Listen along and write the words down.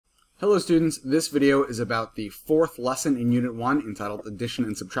Hello students, this video is about the fourth lesson in Unit 1 entitled Addition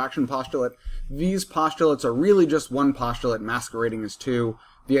and Subtraction Postulate. These postulates are really just one postulate masquerading as two.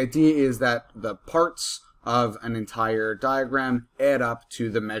 The idea is that the parts of an entire diagram add up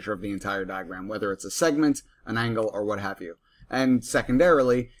to the measure of the entire diagram, whether it's a segment, an angle, or what have you. And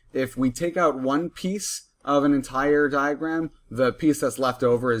secondarily, if we take out one piece of an entire diagram, the piece that's left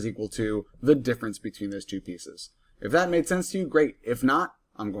over is equal to the difference between those two pieces. If that made sense to you, great. If not,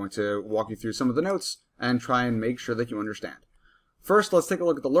 I'm going to walk you through some of the notes and try and make sure that you understand. First, let's take a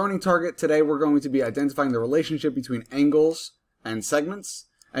look at the learning target. Today we're going to be identifying the relationship between angles and segments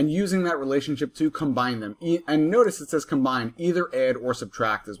and using that relationship to combine them. And notice it says combine, either add or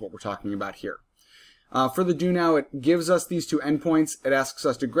subtract is what we're talking about here. For the do now, it gives us these two endpoints. It asks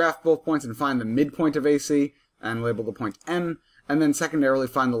us to graph both points and find the midpoint of AC and label the point M, and then secondarily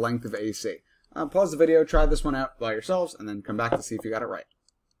find the length of AC. Pause the video, try this one out by yourselves, and then come back to see if you got it right.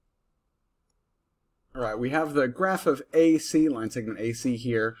 Alright, we have the graph of AC, line segment AC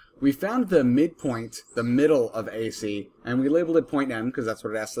here. We found the midpoint, the middle of AC, and we labeled it point M because that's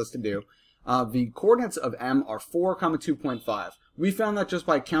what it asked us to do. The coordinates of M are 4, 2.5. We found that just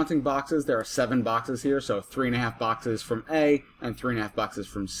by counting boxes. There are 7 boxes here, so 3.5 boxes from A and 3.5 boxes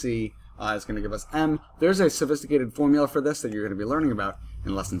from C is going to give us M. There's a sophisticated formula for this that you're going to be learning about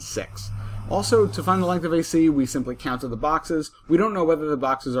in lesson 6. Also, to find the length of AC, we simply counted the boxes. We don't know whether the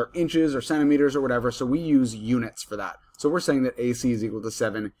boxes are inches or centimeters or whatever, so we use units for that. So we're saying that AC is equal to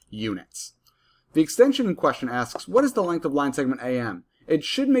 7 units. The extension in question asks, what is the length of line segment AM? It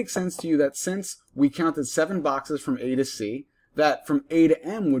should make sense to you that since we counted 7 boxes from A to C, that from A to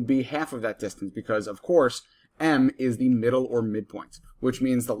M would be half of that distance because, of course, M is the middle or midpoint, which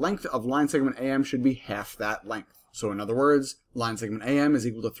means the length of line segment AM should be half that length. So in other words, line segment AM is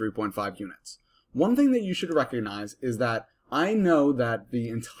equal to 3.5 units. One thing that you should recognize is that I know that the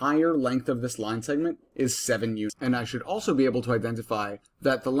entire length of this line segment is 7 units, and I should also be able to identify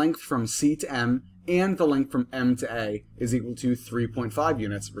that the length from C to M and the length from M to A is equal to 3.5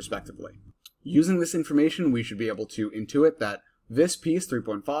 units, respectively. Using this information, we should be able to intuit that this piece,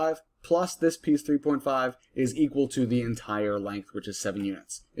 3.5, plus this piece, 3.5, is equal to the entire length, which is 7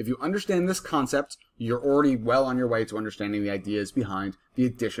 units. If you understand this concept, you're already well on your way to understanding the ideas behind the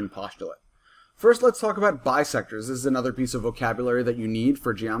addition postulate. First, let's talk about bisectors. This is another piece of vocabulary that you need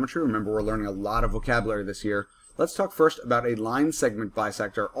for geometry. Remember, we're learning a lot of vocabulary this year. Let's talk first about a line segment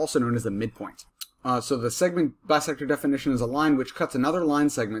bisector, also known as the midpoint. So the segment bisector definition is a line which cuts another line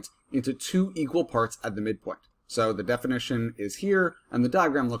segment into 2 equal parts at the midpoint. So the definition is here, and the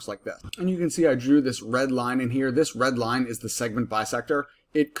diagram looks like this. And you can see I drew this red line in here. This red line is the segment bisector.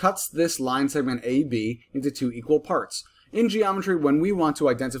 It cuts this line segment AB into 2 equal parts. In geometry, when we want to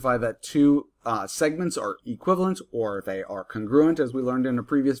identify that 2 segments are equivalent or they are congruent, as we learned in a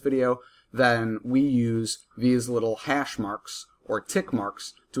previous video, then we use these little hash marks or tick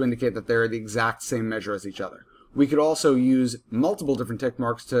marks to indicate that they're the exact same measure as each other. We could also use multiple different tick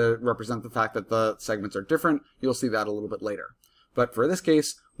marks to represent the fact that the segments are different. You'll see that a little bit later. But for this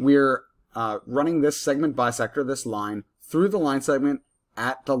case, we're running this segment bisector, this line, through the line segment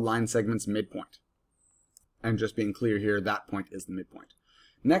at the line segment's midpoint. And just being clear here, that point is the midpoint.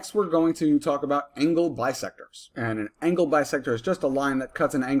 Next, we're going to talk about angle bisectors. And an angle bisector is just a line that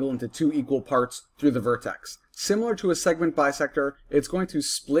cuts an angle into 2 equal parts through the vertex. Similar to a segment bisector, it's going to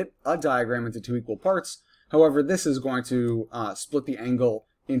split a diagram into 2 equal parts. However, this is going to split the angle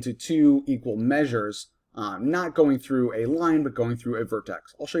into 2 equal measures, not going through a line, but going through a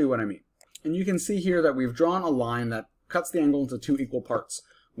vertex. I'll show you what I mean. And you can see here that we've drawn a line that cuts the angle into 2 equal parts.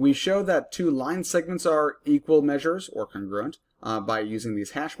 We show that 2 line segments are equal measures, or congruent, by using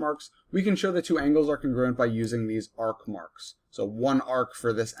these hash marks. We can show that 2 angles are congruent by using these arc marks. So 1 arc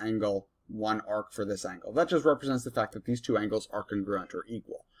for this angle, 1 arc for this angle. That just represents the fact that these 2 angles are congruent or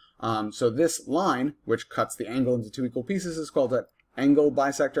equal. So this line, which cuts the angle into 2 equal pieces, is called an angle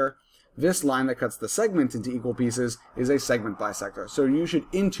bisector. This line that cuts the segment into equal pieces is a segment bisector. So you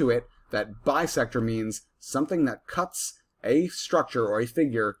should intuit that bisector means something that cuts a structure or a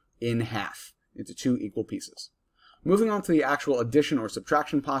figure in half into 2 equal pieces. Moving on to the actual addition or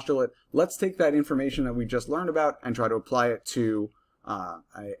subtraction postulate, let's take that information that we just learned about and try to apply it to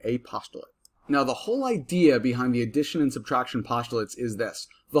a postulate. Now, the whole idea behind the addition and subtraction postulates is this.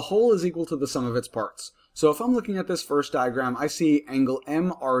 The whole is equal to the sum of its parts. So if I'm looking at this first diagram, I see angle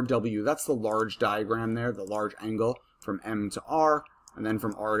MRW. That's the large diagram there, the large angle from M to R, and then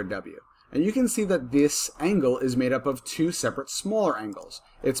from R to W. And you can see that this angle is made up of 2 separate smaller angles.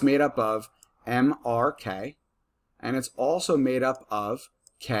 It's made up of MRK, and it's also made up of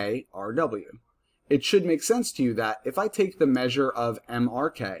KRW. it should make sense to you that if I take the measure of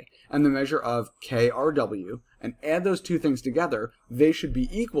MRK and the measure of KRW and add those two things together, they should be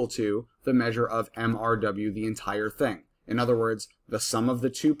equal to the measure of MRW, the entire thing. In other words, the sum of the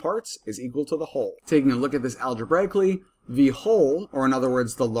two parts is equal to the whole. Taking a look at this algebraically, the whole, or in other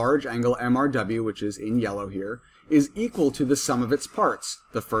words, the large angle MRW, which is in yellow here, is equal to the sum of its parts.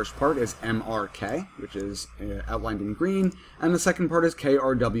 The first part is MRK, which is outlined in green, and the second part is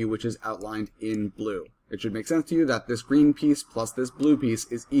KRW, which is outlined in blue. It should make sense to you that this green piece plus this blue piece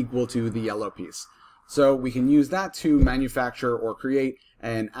is equal to the yellow piece. So we can use that to manufacture or create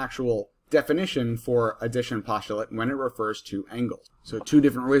an actual definition for addition postulate when it refers to angles. So two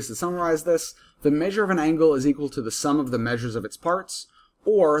different ways to summarize this. The measure of an angle is equal to the sum of the measures of its parts,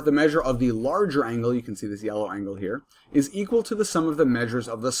 or the measure of the larger angle, you can see this yellow angle here, is equal to the sum of the measures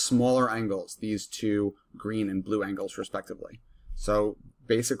of the smaller angles, these two green and blue angles respectively. So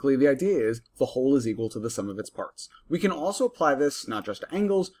basically the idea is the whole is equal to the sum of its parts. We can also apply this not just to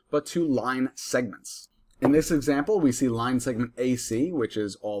angles, but to line segments. In this example, we see line segment AC, which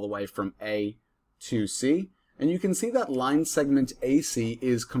is all the way from A to C. And you can see that line segment AC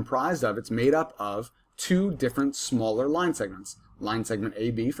is comprised of, it's made up of two different smaller line segments. Line segment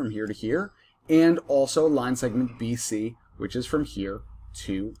AB from here to here, and also line segment BC, which is from here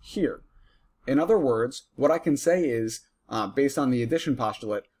to here. In other words, what I can say is, based on the addition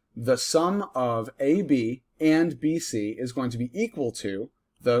postulate, the sum of AB and BC is going to be equal to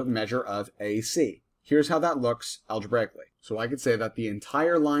the measure of AC. Here's how that looks algebraically. So I could say that the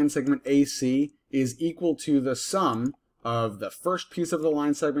entire line segment AC is equal to the sum of the first piece of the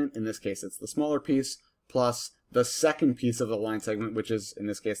line segment, in this case it's the smaller piece, plus the second piece of the line segment, which is, in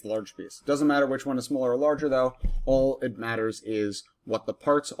this case, the large piece. Doesn't matter which one is smaller or larger, though. All it matters is what the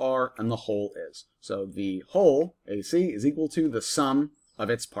parts are and the whole is. So the whole, AC, is equal to the sum of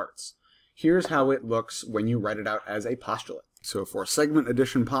its parts. Here's how it looks when you write it out as a postulate. So for segment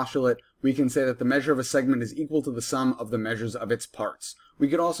addition postulate, we can say that the measure of a segment is equal to the sum of the measures of its parts. We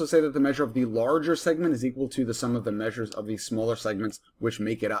could also say that the measure of the larger segment is equal to the sum of the measures of the smaller segments which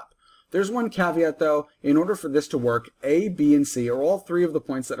make it up. There's one caveat though. In order for this to work, A, B, and C, or all three of the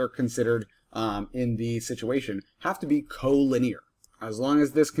points that are considered in the situation, have to be collinear. As long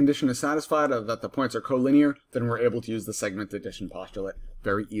as this condition is satisfied that the points are collinear, then we're able to use the segment addition postulate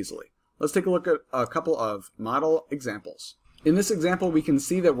very easily. Let's take a look at a couple of model examples. In this example, we can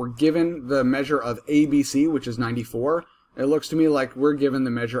see that we're given the measure of ABC, which is 94. It looks to me like we're given the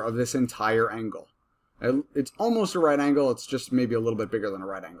measure of this entire angle. It's almost a right angle, it's just maybe a little bit bigger than a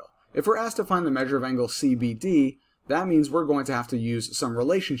right angle. If we're asked to find the measure of angle CBD, that means we're going to have to use some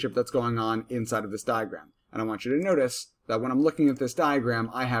relationship that's going on inside of this diagram. And I want you to notice that when I'm looking at this diagram,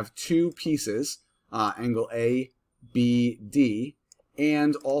 I have two pieces, angle ABD,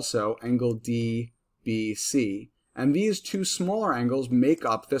 and also angle DBC. And these two smaller angles make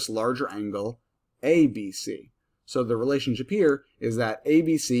up this larger angle ABC. So the relationship here is that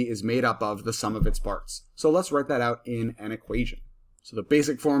ABC is made up of the sum of its parts. So let's write that out in an equation. So the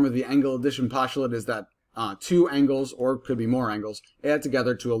basic form of the angle addition postulate is that two angles, or could be more angles, add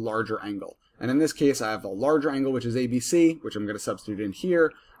together to a larger angle. And in this case, I have a larger angle, which is ABC, which I'm going to substitute in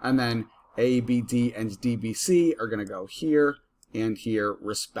here, and then ABD and DBC are going to go here and here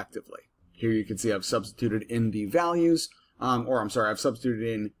respectively. Here you can see I've substituted in the values, I've substituted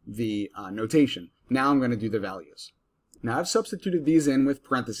in the notation. Now I'm going to do the values. Now I've substituted these in with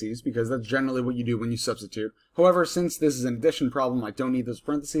parentheses because that's generally what you do when you substitute. However, since this is an addition problem, I don't need those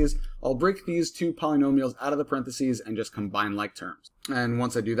parentheses. I'll break these two polynomials out of the parentheses and just combine like terms. And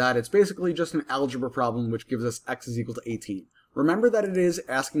once I do that, it's basically just an algebra problem which gives us x is equal to 18. Remember that it is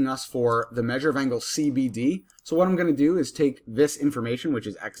asking us for the measure of angle CBD. So what I'm going to do is take this information, which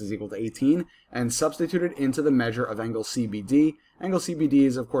is x is equal to 18, and substitute it into the measure of angle CBD. Angle CBD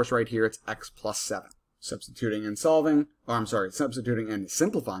is, of course, right here. It's x plus 7. Substituting and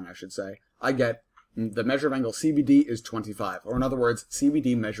simplifying, I should say, I get the measure of angle CBD is 25, or in other words,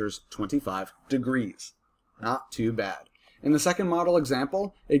 CBD measures 25 degrees. Not too bad. In the second model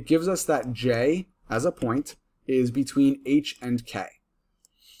example, it gives us that J as a point is between H and K.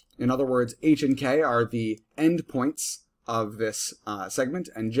 In other words, H and K are the end points of this segment,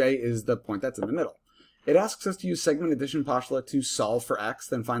 and J is the point that's in the middle. It asks us to use segment addition postulate to solve for x,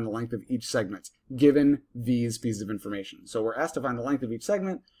 then find the length of each segment, given these pieces of information. So we're asked to find the length of each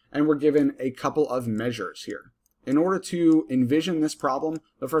segment, and we're given a couple of measures here. In order to envision this problem,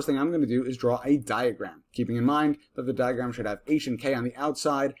 the first thing I'm going to do is draw a diagram, keeping in mind that the diagram should have H and K on the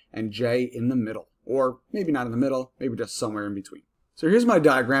outside and J in the middle, or maybe not in the middle, maybe just somewhere in between. So here's my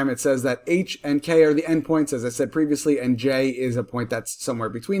diagram. It says that H and K are the endpoints, as I said previously, and J is a point that's somewhere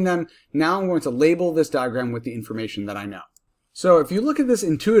between them. Now I'm going to label this diagram with the information that I know. So if you look at this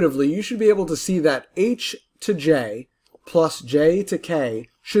intuitively, you should be able to see that H to J plus J to K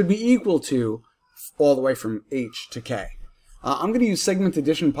should be equal to all the way from H to K. I'm going to use segment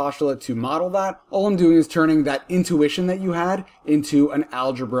addition postulate to model that. All I'm doing is turning that intuition that you had into an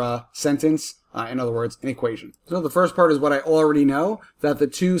algebra sentence, in other words, an equation. So the first part is what I already know, that the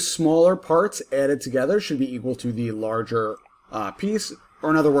two smaller parts added together should be equal to the larger piece, or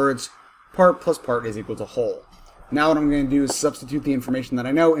in other words, part plus part is equal to whole. Now what I'm going to do is substitute the information that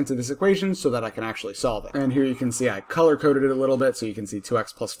I know into this equation so that I can actually solve it. And here you can see I color-coded it a little bit, so you can see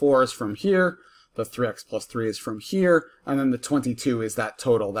 2x plus 4 is from here, the 3x plus 3 is from here, and then the 22 is that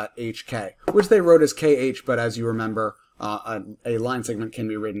total, that HK, which they wrote as KH, but as you remember, a line segment can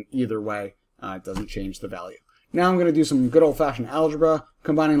be written either way. It doesn't change the value. Now I'm going to do some good old-fashioned algebra,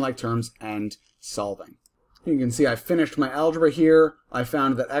 combining like terms and solving. You can see I finished my algebra here. I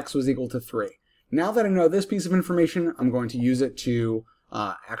found that x was equal to 3. Now that I know this piece of information, I'm going to use it to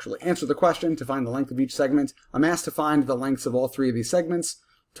actually answer the question to find the length of each segment. I'm asked to find the lengths of all three of these segments.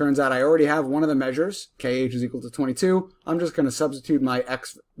 Turns out I already have one of the measures, KH is equal to 22. I'm just going to substitute my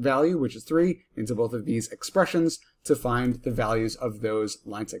x value, which is 3, into both of these expressions to find the values of those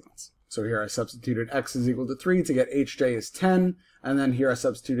line segments. So here I substituted x is equal to 3 to get HJ is 10, and then here I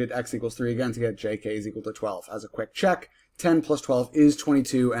substituted x equals 3 again to get JK is equal to 12. As a quick check, 10 plus 12 is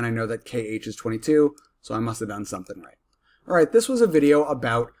 22, and I know that KH is 22, so I must have done something right. Alright, this was a video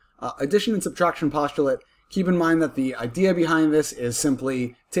about addition and subtraction postulate. Keep in mind that the idea behind this is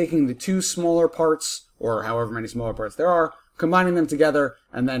simply taking the two smaller parts, or however many smaller parts there are, combining them together,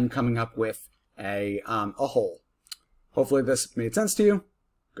 and then coming up with a whole. Hopefully this made sense to you.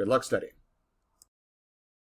 Good luck studying.